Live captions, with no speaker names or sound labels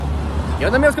¿Qué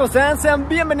onda, amigos? ¿Cómo están? Sean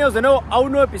bienvenidos de nuevo a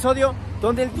un nuevo episodio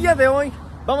donde el día de hoy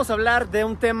vamos a hablar de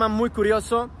un tema muy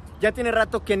curioso. Ya tiene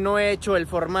rato que no he hecho el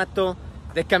formato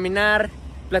de caminar,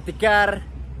 platicar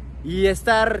y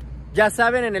estar, ya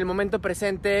saben, en el momento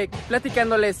presente,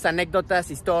 platicándoles anécdotas,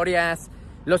 historias,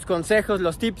 los consejos,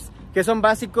 los tips que son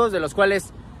básicos, de los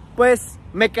cuales pues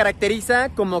me caracteriza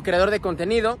como creador de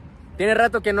contenido. Tiene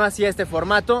rato que no hacía este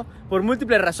formato por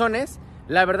múltiples razones.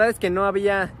 La verdad es que no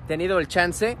había tenido el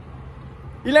chance.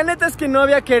 Y la neta es que no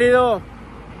había querido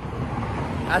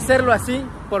hacerlo así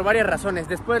por varias razones.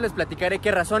 Después les platicaré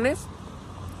qué razones.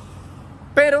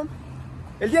 Pero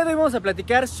el día de hoy vamos a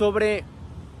platicar sobre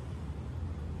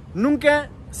nunca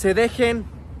se dejen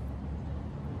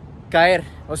caer.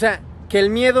 O sea, que el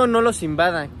miedo no los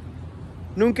invada.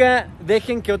 Nunca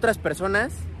dejen que otras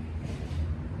personas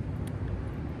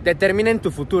determinen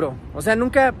tu futuro. O sea,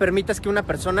 nunca permitas que una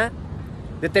persona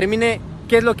determine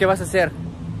qué es lo que vas a hacer.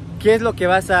 ¿Qué es lo que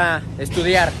vas a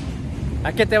estudiar?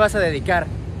 ¿A qué te vas a dedicar?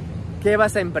 ¿Qué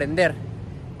vas a emprender?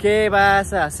 ¿Qué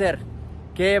vas a hacer?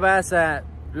 ¿Qué vas a...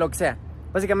 lo que sea?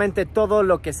 Básicamente todo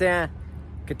lo que sea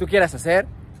que tú quieras hacer,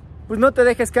 pues no te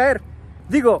dejes caer.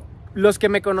 Digo, los que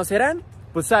me conocerán,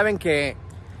 pues saben que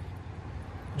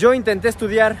yo intenté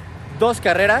estudiar 2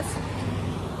 carreras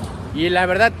y la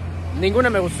verdad,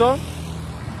 ninguna me gustó.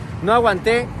 No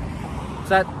aguanté. O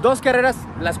sea, 2 carreras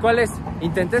las cuales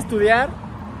intenté estudiar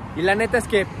y la neta es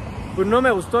que pues no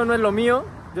me gustó, no es lo mío.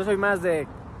 Yo soy más de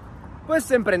pues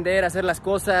emprender, hacer las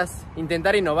cosas,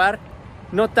 intentar innovar.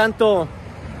 No tanto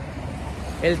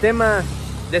el tema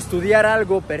de estudiar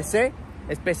algo per se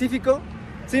específico,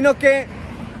 sino que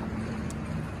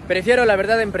prefiero la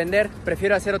verdad emprender,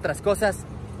 prefiero hacer otras cosas,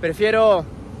 prefiero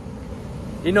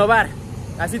innovar,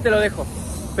 así te lo dejo.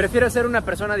 Prefiero ser una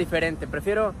persona diferente,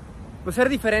 prefiero pues ser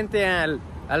diferente al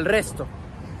resto.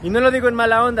 Y no lo digo en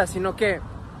mala onda, sino que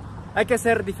hay que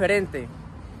ser diferente.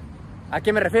 ¿A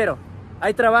qué me refiero?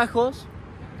 Hay trabajos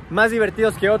más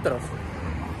divertidos que otros.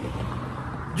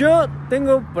 Yo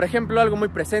tengo, por ejemplo, algo muy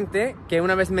presente que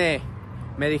una vez me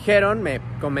dijeron, me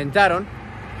comentaron.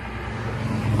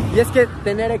 Y es que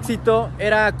tener éxito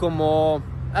era como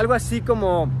algo así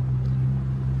como,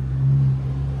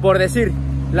 por decir,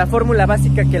 la fórmula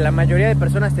básica que la mayoría de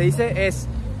personas te dice es: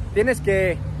 tienes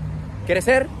que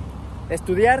crecer,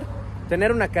 estudiar,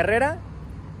 tener una carrera,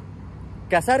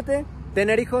 casarte,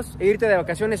 tener hijos e irte de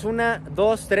vacaciones 1,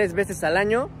 2, 3 veces al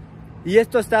año. Y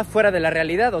esto está fuera de la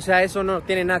realidad. O sea, eso no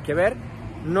tiene nada que ver.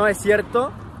 No es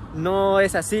cierto, no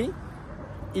es así.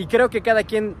 Y creo que cada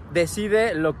quien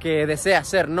decide lo que desea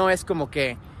hacer. No es como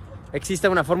que exista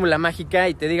una fórmula mágica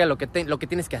y te diga lo que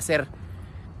tienes que hacer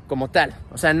como tal.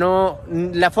 O sea, no,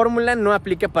 la fórmula no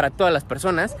aplica para todas las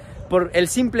personas por el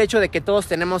simple hecho de que todos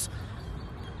tenemos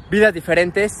vidas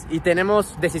diferentes y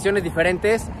tenemos decisiones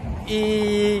diferentes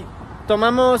y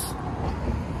tomamos,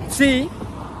 sí,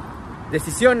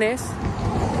 decisiones,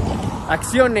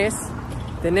 acciones,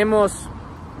 tenemos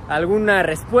alguna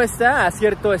respuesta a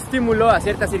cierto estímulo, a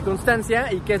cierta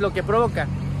circunstancia. ¿Y qué es lo que provoca?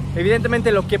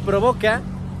 Evidentemente lo que provoca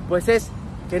pues es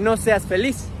que no seas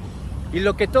feliz. Y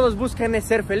lo que todos buscan es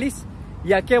ser feliz.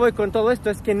 ¿Y a qué voy con todo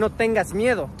esto? Es que no tengas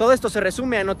miedo. Todo esto se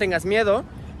resume a no tengas miedo.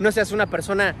 No seas una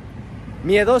persona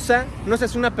miedosa, no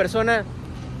seas una persona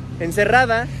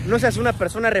encerrada, no seas una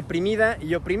persona reprimida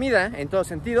y oprimida en todo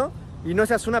sentido, y no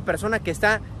seas una persona que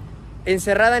está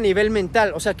encerrada a nivel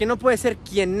mental. O sea, que no puede ser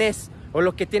quien es o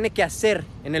lo que tiene que hacer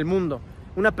en el mundo.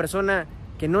 Una persona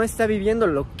que no está viviendo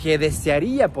lo que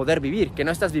desearía poder vivir, que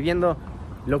no estás viviendo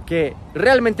lo que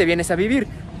realmente vienes a vivir.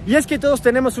 Y es que todos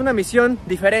tenemos una misión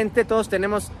diferente, todos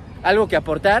tenemos algo que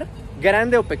aportar,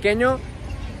 grande o pequeño.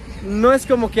 No es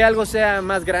como que algo sea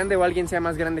más grande o alguien sea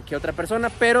más grande que otra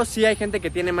persona, pero sí hay gente que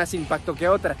tiene más impacto que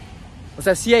otra. O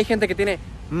sea, sí hay gente que tiene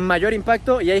mayor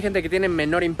impacto y hay gente que tiene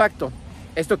menor impacto.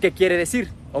 ¿Esto qué quiere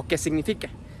decir o qué significa?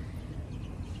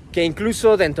 Que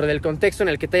incluso dentro del contexto en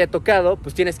el que te haya tocado,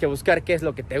 pues tienes que buscar qué es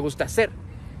lo que te gusta hacer.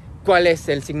 ¿Cuál es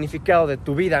el significado de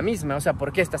tu vida misma? O sea,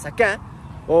 ¿por qué estás acá?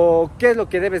 ¿O qué es lo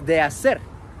que debes de hacer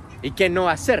y qué no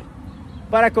hacer?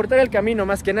 Para cortar el camino,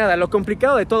 más que nada. Lo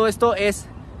complicado de todo esto es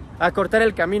acortar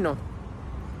el camino.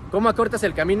 ¿Cómo acortas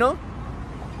el camino?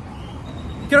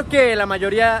 Creo que la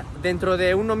mayoría dentro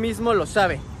de uno mismo lo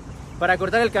sabe. Para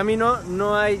acortar el camino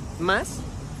no hay más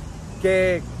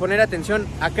que poner atención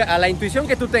a la intuición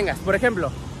que tú tengas. Por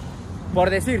ejemplo,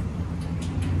 por decir,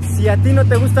 si a ti no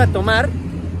te gusta tomar,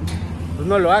 pues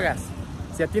no lo hagas.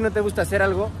 Si a ti no te gusta hacer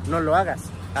algo, no lo hagas.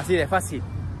 Así de fácil.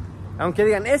 Aunque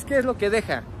digan, es que es lo que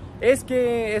deja, es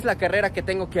que es la carrera que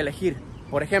tengo que elegir.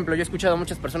 Por ejemplo, yo he escuchado a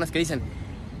muchas personas que dicen,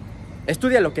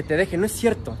 estudia lo que te deje. No es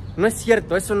cierto, no es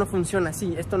cierto, eso no funciona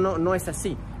así, esto no es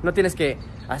así. No tienes que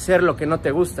hacer lo que no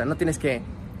te gusta, no tienes que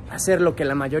hacer lo que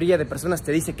la mayoría de personas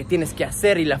te dice que tienes que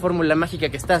hacer y la fórmula mágica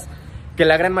que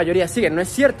la gran mayoría sigue. No es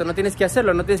cierto, no tienes que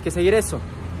hacerlo, no tienes que seguir eso.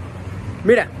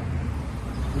 Mira,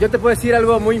 yo te puedo decir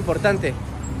algo muy importante.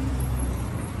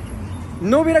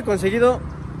 No hubiera conseguido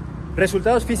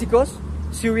resultados físicos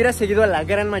si hubiera seguido a la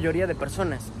gran mayoría de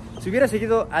personas. Si hubiera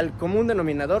seguido al común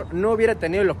denominador, no hubiera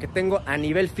tenido lo que tengo a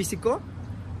nivel físico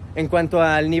en cuanto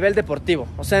al nivel deportivo.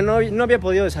 O sea, no había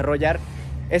podido desarrollar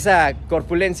esa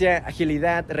corpulencia,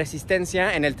 agilidad,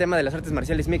 resistencia en el tema de las artes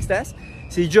marciales mixtas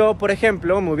si yo, por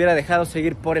ejemplo, me hubiera dejado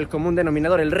seguir por el común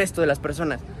denominador, el resto de las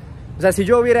personas. O sea, si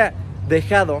yo hubiera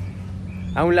dejado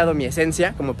a un lado mi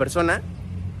esencia como persona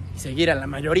y seguir a la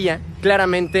mayoría,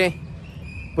 claramente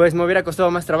pues me hubiera costado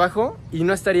más trabajo y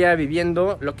no estaría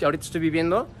viviendo lo que ahorita estoy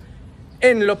viviendo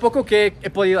en lo poco que he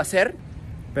podido hacer,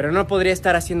 pero no podría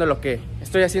estar haciendo lo que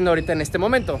estoy haciendo ahorita en este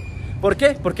momento. ¿Por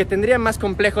qué? Porque tendría más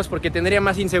complejos, porque tendría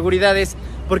más inseguridades,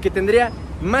 porque tendría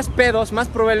más pedos, más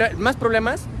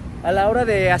problemas a la hora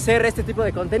de hacer este tipo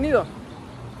de contenido.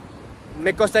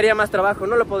 Me costaría más trabajo,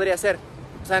 no lo podría hacer.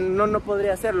 O sea, no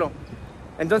podría hacerlo.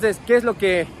 Entonces, ¿qué es lo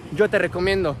que yo te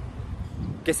recomiendo?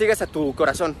 Que sigas a tu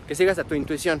corazón, que sigas a tu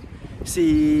intuición.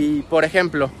 Si, por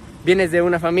ejemplo, vienes de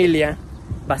una familia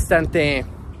bastante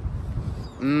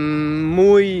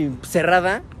muy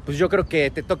cerrada, pues yo creo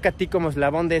que te toca a ti como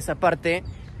eslabón de esa parte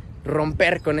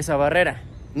romper con esa barrera,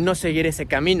 no seguir ese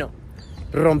camino,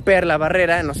 romper la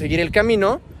barrera, no seguir el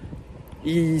camino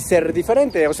y ser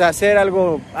diferente, o sea, hacer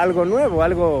algo nuevo,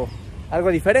 algo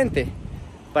diferente.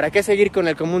 ¿Para qué seguir con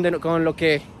el común con lo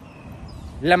que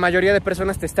la mayoría de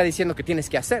personas te está diciendo que tienes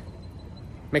que hacer?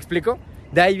 ¿Me explico?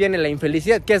 De ahí viene la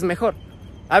infelicidad. ¿Qué es mejor?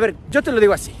 A ver, yo te lo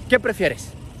digo así. ¿Qué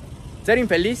prefieres? ¿Ser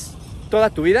infeliz toda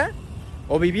tu vida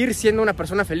o vivir siendo una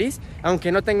persona feliz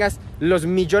aunque no tengas los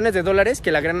millones de dólares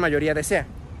que la gran mayoría desea?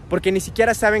 Porque ni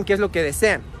siquiera saben qué es lo que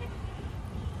desean.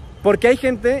 Porque hay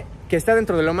gente que está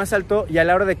dentro de lo más alto y a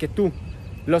la hora de que tú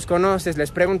los conoces,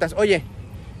 les preguntas, oye,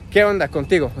 ¿qué onda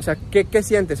contigo? O sea, ¿qué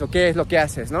sientes o qué es lo que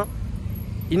haces, no?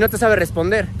 Y no te sabe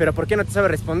responder. ¿Pero por qué no te sabe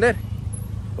responder?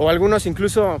 O algunos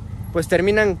incluso pues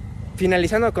terminan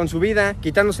finalizando con su vida,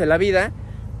 quitándose la vida.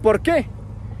 ¿Por qué?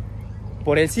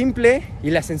 Por el simple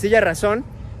y la sencilla razón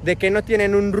de que no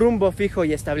tienen un rumbo fijo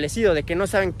y establecido, de que no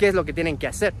saben qué es lo que tienen que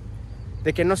hacer,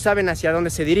 de que no saben hacia dónde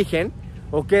se dirigen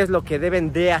o qué es lo que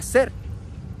deben de hacer.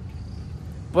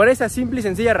 Por esa simple y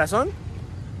sencilla razón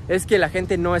es que la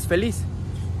gente no es feliz.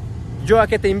 ¿Yo a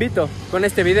qué te invito con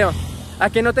este video? A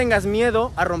que no tengas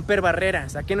miedo a romper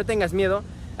barreras, a que no tengas miedo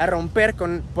a romper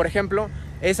con, por ejemplo,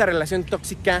 esa relación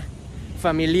tóxica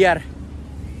familiar.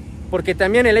 Porque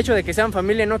también el hecho de que sean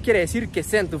familia no quiere decir que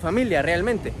sean tu familia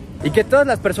realmente. Y que todas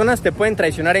las personas te pueden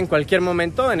traicionar en cualquier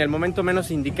momento, en el momento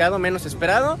menos indicado, menos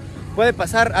esperado. Puede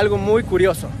pasar algo muy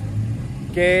curioso,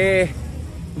 que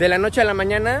de la noche a la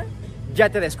mañana ya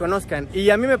te desconozcan. Y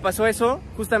a mí me pasó eso,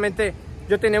 justamente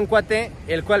yo tenía un cuate,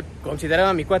 el cual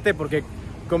consideraba mi cuate porque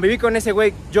conviví con ese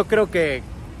güey, yo creo que,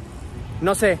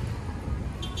 no sé,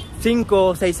 5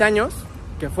 o 6 años,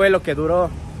 que fue lo que duró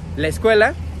la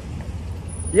escuela.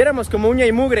 Y éramos como uña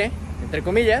y mugre, entre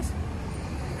comillas.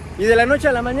 Y de la noche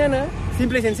a la mañana,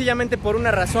 simple y sencillamente por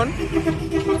una razón,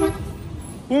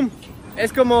 ¡pum!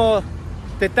 Es como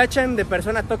te tachan de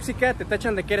persona tóxica, te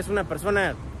tachan de que eres una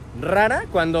persona rara,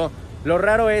 cuando lo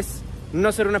raro es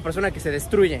no ser una persona que se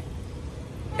destruye.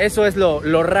 Eso es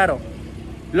lo raro.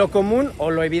 Lo común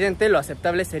o lo evidente, lo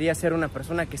aceptable sería ser una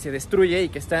persona que se destruye y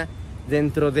que está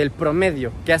dentro del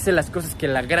promedio, que hace las cosas que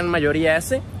la gran mayoría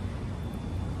hace.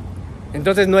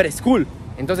 Entonces no eres cool,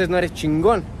 entonces no eres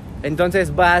chingón,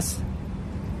 entonces vas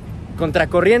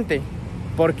contracorriente.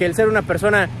 Porque el ser una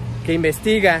persona que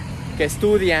investiga, que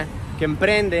estudia, que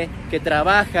emprende, que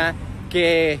trabaja,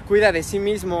 que cuida de sí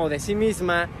mismo o de sí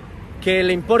misma, que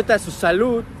le importa su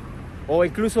salud, o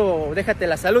incluso déjate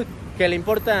la salud, que le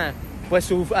importa pues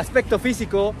su aspecto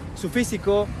físico, su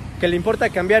físico, que le importa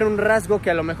cambiar un rasgo que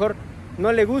a lo mejor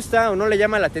no le gusta o no le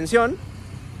llama la atención.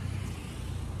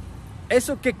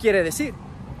 ¿Eso qué quiere decir?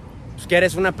 Pues que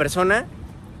eres una persona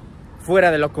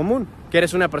fuera de lo común, que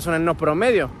eres una persona no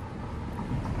promedio.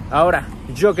 Ahora,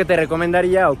 ¿yo qué te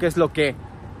recomendaría o qué es lo que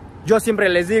yo siempre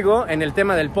les digo en el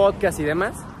tema del podcast y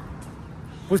demás?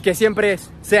 Pues que siempre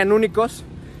sean únicos,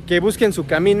 que busquen su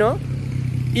camino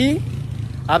y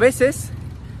a veces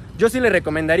yo sí les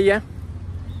recomendaría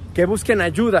que busquen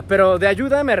ayuda, pero de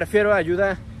ayuda me refiero a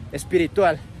ayuda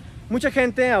espiritual. Mucha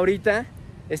gente ahorita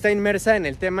está inmersa en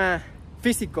el tema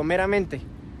físico meramente.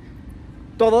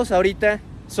 Todos ahorita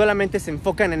solamente se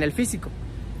enfocan en el físico.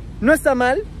 No está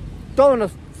mal, todos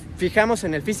nos fijamos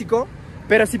en el físico,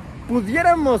 pero si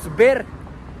pudiéramos ver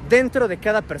dentro de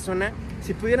cada persona,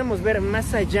 si pudiéramos ver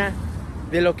más allá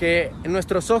de lo que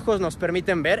nuestros ojos nos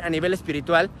permiten ver a nivel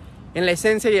espiritual, en la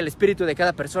esencia y el espíritu de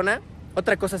cada persona,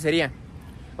 otra cosa sería.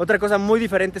 Otra cosa muy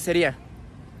diferente sería.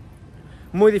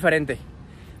 Muy diferente.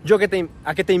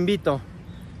 ¿A qué te invito?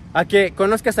 A que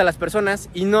conozcas a las personas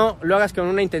y no lo hagas con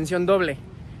una intención doble.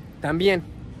 También.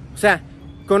 O sea,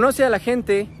 conoce a la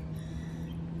gente,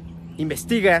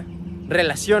 investiga,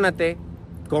 relaciónate,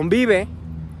 convive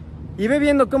y ve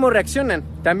viendo cómo reaccionan.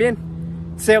 También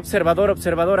sé observador,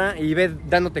 observadora y ve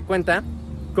dándote cuenta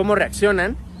cómo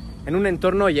reaccionan en un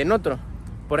entorno y en otro.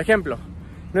 Por ejemplo,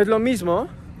 no es lo mismo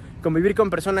convivir con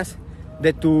personas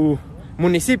de tu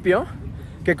municipio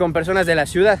que con personas de la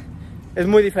ciudad. Es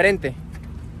muy diferente.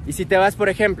 Y si te vas, por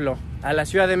ejemplo, a la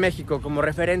Ciudad de México como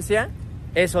referencia,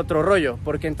 es otro rollo,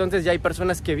 porque entonces ya hay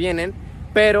personas que vienen,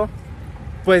 pero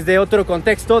pues de otro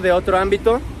contexto, de otro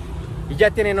ámbito, y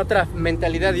ya tienen otra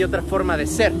mentalidad y otra forma de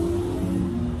ser.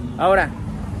 Ahora,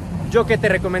 ¿yo qué te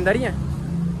recomendaría?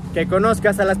 Que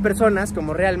conozcas a las personas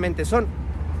como realmente son,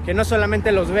 que no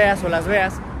solamente los veas o las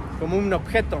veas como un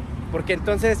objeto, porque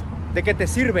entonces, ¿de qué te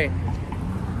sirve?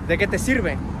 ¿De qué te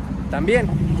sirve? También,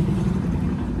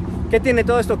 ¿qué tiene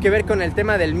todo esto que ver con el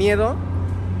tema del miedo?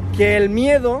 Que el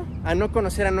miedo a no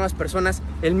conocer a nuevas personas,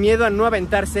 el miedo a no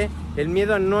aventarse, el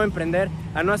miedo a no emprender,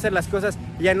 a no hacer las cosas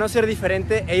y a no ser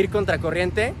diferente e ir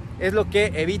contracorriente, es lo que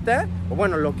evita, o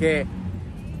bueno, lo que,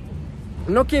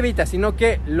 no que evita, sino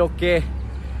que lo que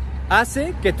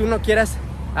hace que tú no quieras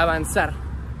avanzar.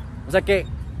 O sea, que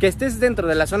estés dentro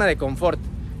de la zona de confort,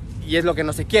 y es lo que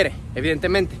no se quiere,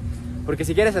 evidentemente. Porque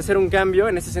si quieres hacer un cambio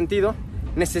en ese sentido,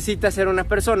 necesitas ser una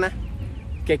persona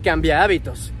que cambia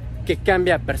hábitos, que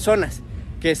cambia personas,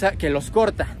 que los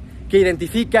corta, que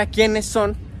identifica quiénes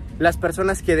son las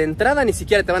personas que de entrada ni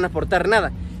siquiera te van a aportar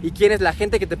nada y quién es la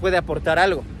gente que te puede aportar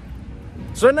algo.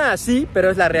 Suena así, pero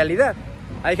es la realidad.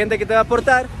 Hay gente que te va a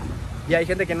aportar y hay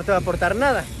gente que no te va a aportar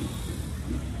nada.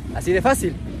 Así de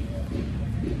fácil.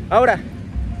 Ahora,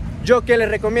 ¿yo qué les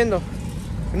recomiendo?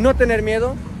 No tener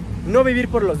miedo, no vivir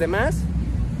por los demás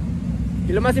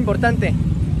y lo más importante,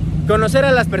 conocer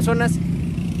a las personas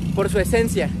por su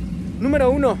esencia.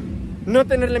 Número 1, no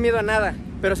tenerle miedo a nada,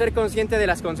 pero ser consciente de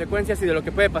las consecuencias y de lo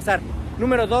que puede pasar.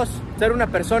 Número 2, ser una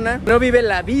persona que no vive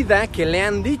la vida que le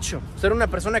han dicho. Ser una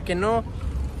persona que no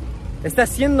está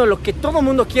haciendo lo que todo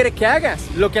mundo quiere que hagas,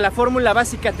 lo que la fórmula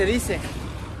básica te dice.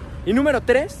 Y número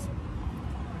 3,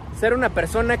 ser una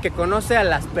persona que conoce a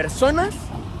las personas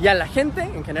y a la gente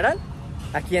en general,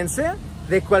 a quien sea,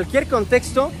 de cualquier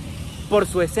contexto, por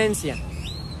su esencia.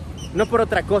 No por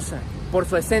otra cosa, por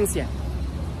su esencia.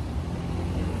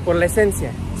 Por la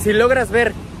esencia. Si logras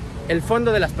ver el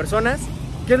fondo de las personas,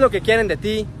 qué es lo que quieren de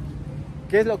ti,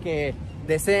 qué es lo que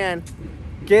desean,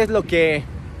 qué es lo que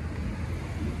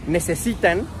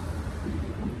necesitan,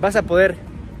 vas a poder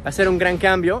hacer un gran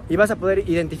cambio y vas a poder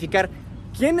identificar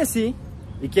quiénes sí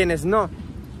y quiénes no.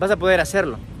 Vas a poder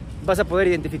hacerlo. Vas a poder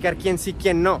identificar quién sí,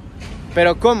 quién no.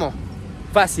 Pero ¿cómo?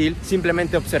 Fácil,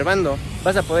 simplemente observando.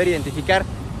 Vas a poder identificar,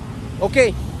 ok,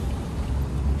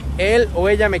 él o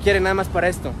ella me quiere nada más para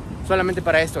esto, solamente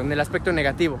para esto, en el aspecto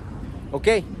negativo. Ok,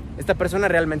 esta persona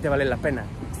realmente vale la pena.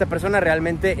 Esta persona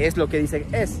realmente es lo que dice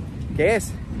que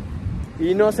es.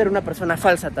 Y no ser una persona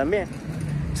falsa también.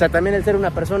 O sea, también el ser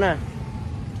una persona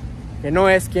que no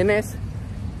es quien es,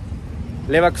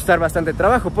 le va a costar bastante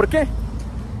trabajo. ¿Por qué?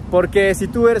 Porque si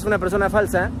tú eres una persona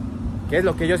falsa, que es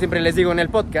lo que yo siempre les digo en el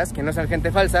podcast, que no sean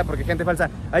gente falsa, porque gente falsa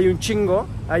hay un chingo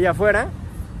allá afuera,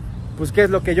 pues ¿qué es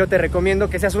lo que yo te recomiendo?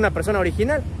 Que seas una persona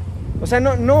original. O sea,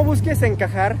 no busques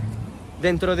encajar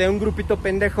dentro de un grupito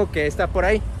pendejo que está por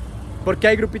ahí, porque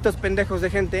hay grupitos pendejos de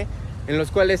gente en los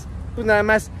cuales, pues nada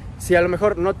más, si a lo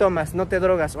mejor no tomas, no te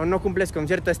drogas o no cumples con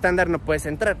cierto estándar, no puedes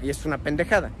entrar, y es una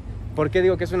pendejada. ¿Por qué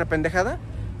digo que es una pendejada?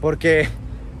 Porque,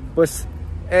 pues,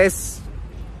 es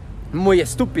muy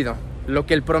estúpido lo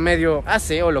que el promedio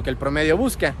hace o lo que el promedio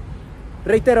busca.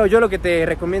 Reitero, yo lo que te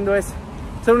recomiendo es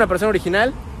ser una persona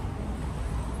original,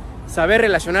 saber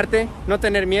relacionarte, no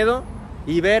tener miedo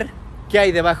y ver qué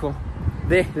hay debajo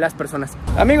de las personas.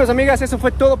 Amigos, amigas, eso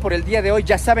fue todo por el día de hoy.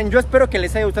 Ya saben, yo espero que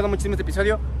les haya gustado muchísimo este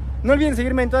episodio. No olviden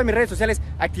seguirme en todas mis redes sociales,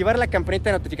 activar la campanita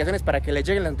de notificaciones para que les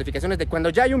lleguen las notificaciones de cuando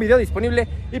ya hay un video disponible.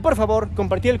 Y por favor,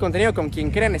 compartir el contenido con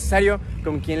quien crea necesario,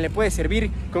 con quien le puede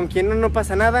servir, con quien no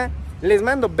pasa nada. Les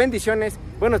mando bendiciones,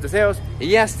 buenos deseos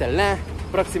y hasta la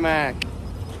próxima.